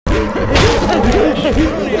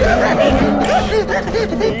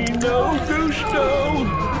No gusto.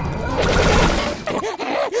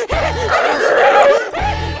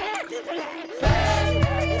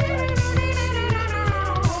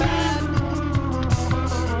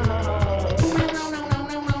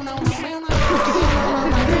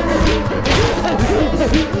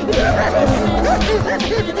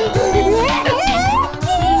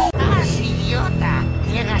 ¡Ah, idiota!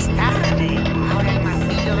 Llegas tarde. Ahora el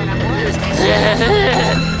martillo de la muerte.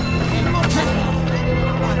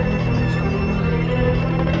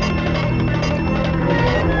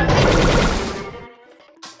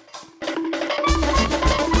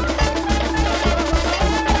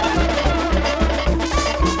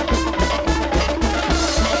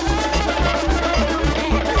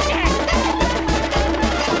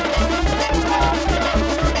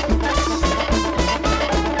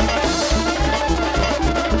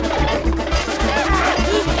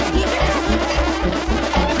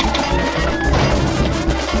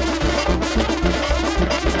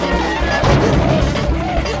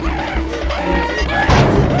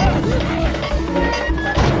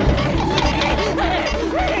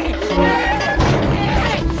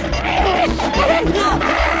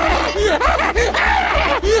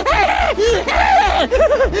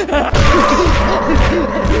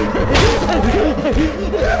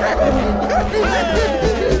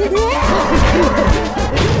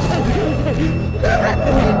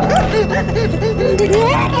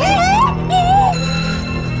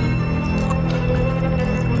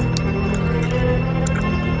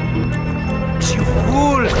 You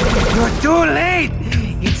fool! You're too late!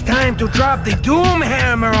 It's time to drop the Doom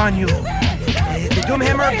Hammer on you! The Doom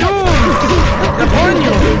Hammer of Doom! Upon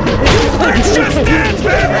you! Let's just dance,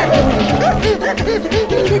 baby!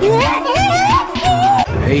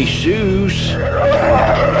 Hey, Zeus.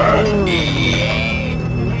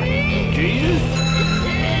 Jesus?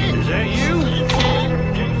 Is that you?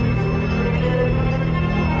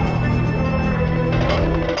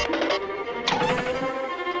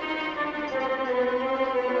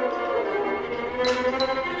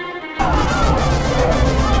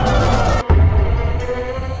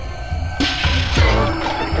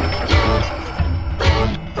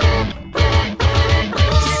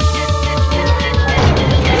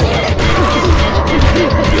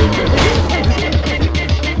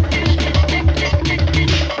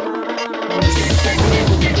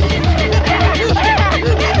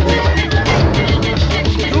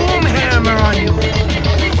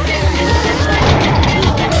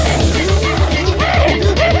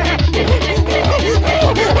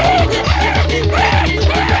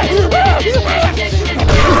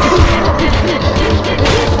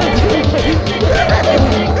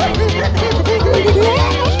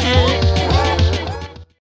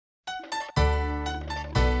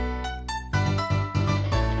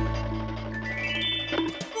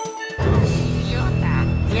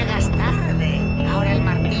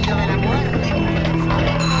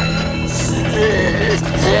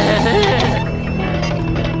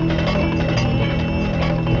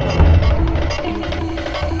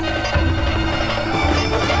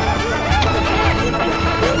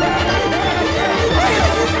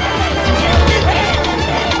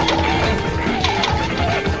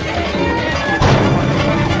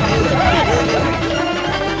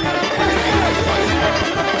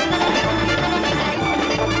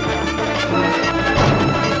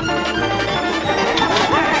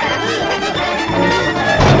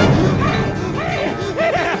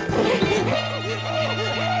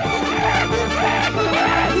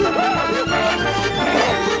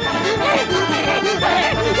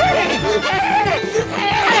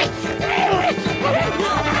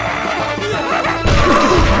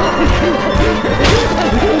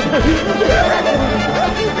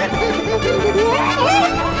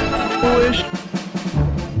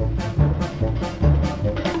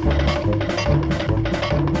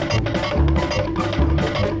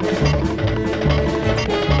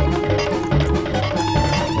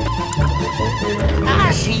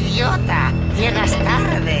 ¡Idiota! Llegas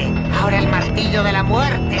tarde. Ahora el martillo de la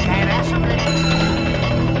muerte caerá sobre ti.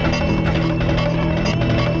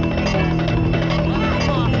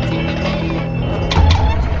 ¡Vamos, chiquitín!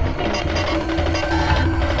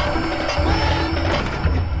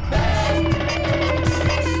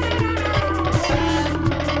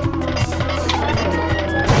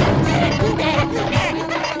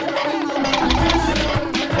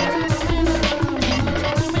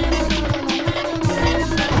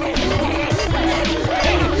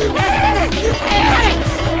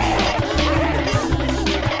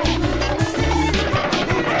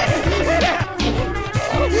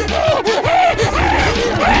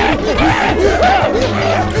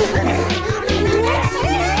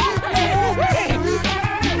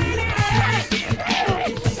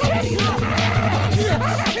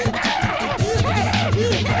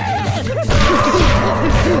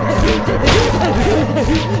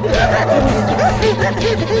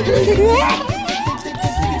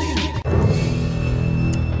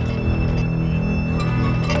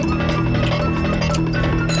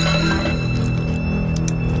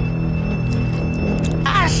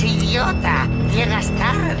 ¡Has idiota! Llegas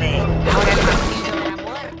tarde. Ahora el martillo de la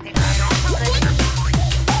muerte.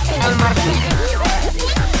 ¡El martillo!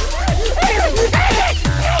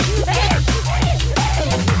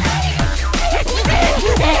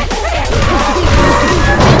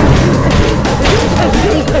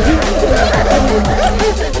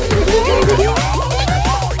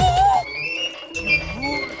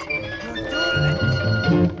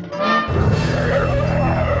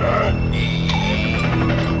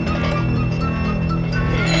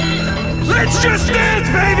 Let's just dance,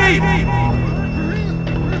 baby!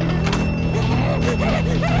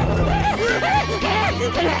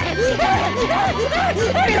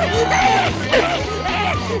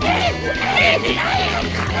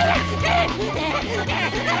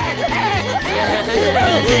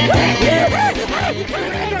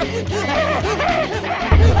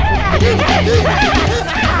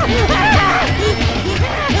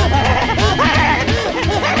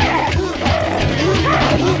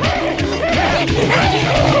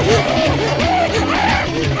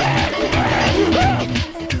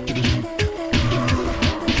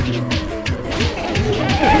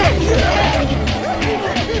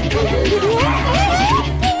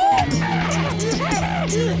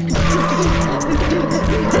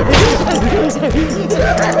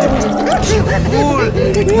 You fool!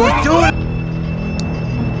 You do.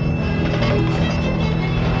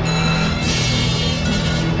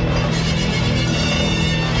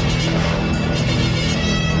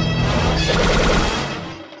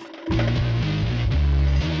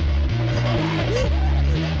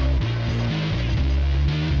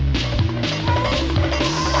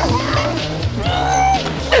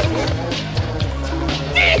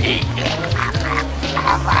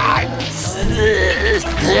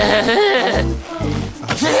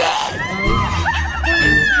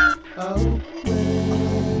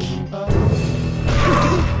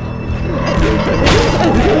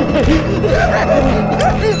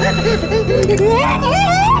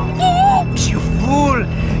 You fool!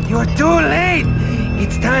 You're too late!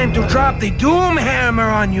 It's time to drop the Doom Hammer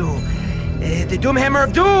on you! The Doom Hammer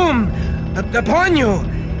of Doom! Upon you!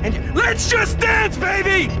 And let's just dance,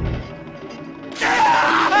 baby!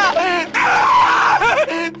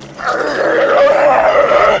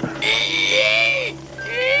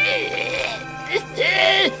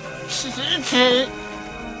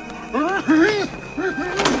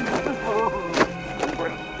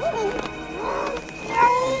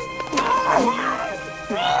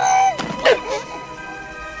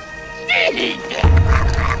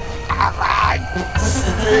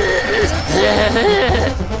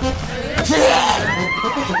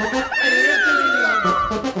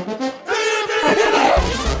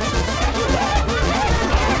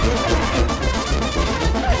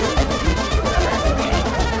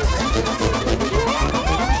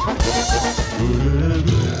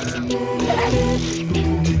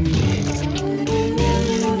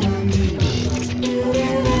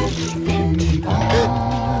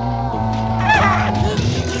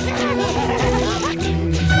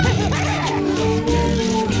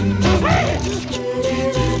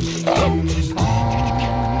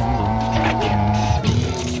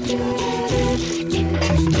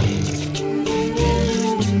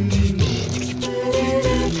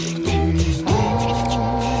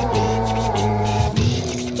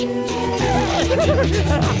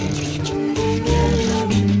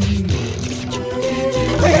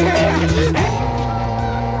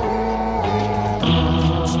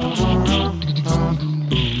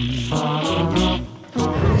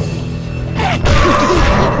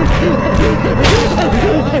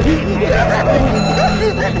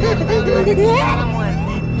 La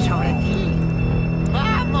muerte sobre ti.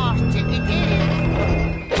 ¡Vamos, chiquitín!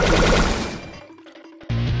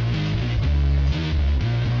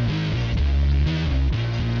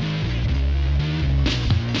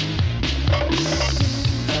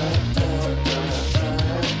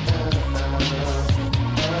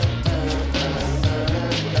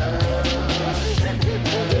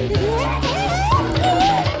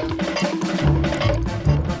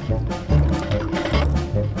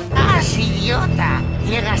 ¡Has idiota!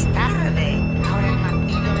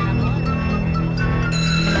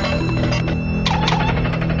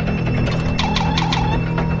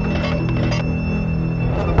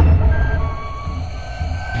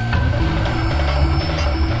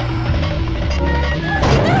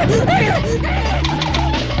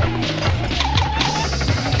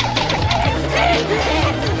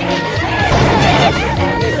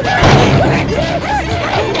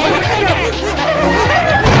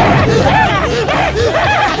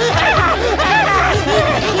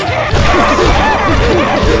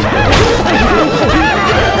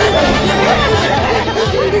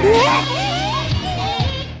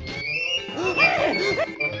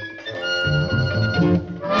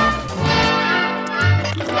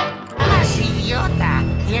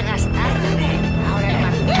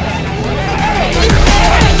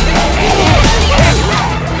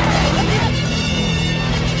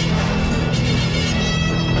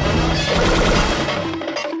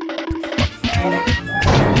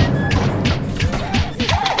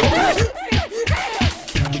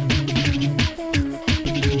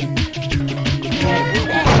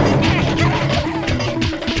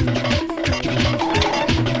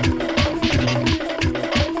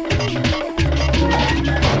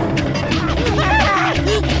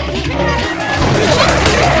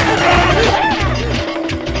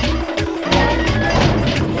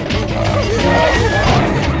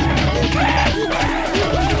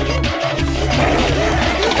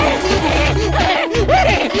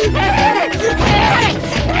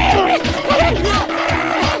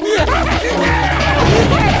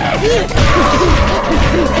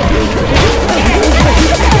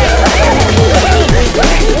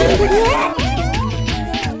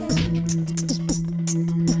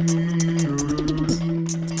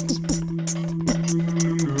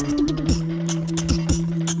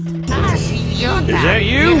 idiota! Is that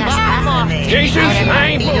you? Llegas tarde. Jesus, Ahora el I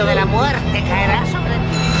ain't martillo de la muerte caerá sobre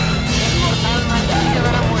ti. El mortal martillo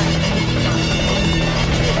de la muerte.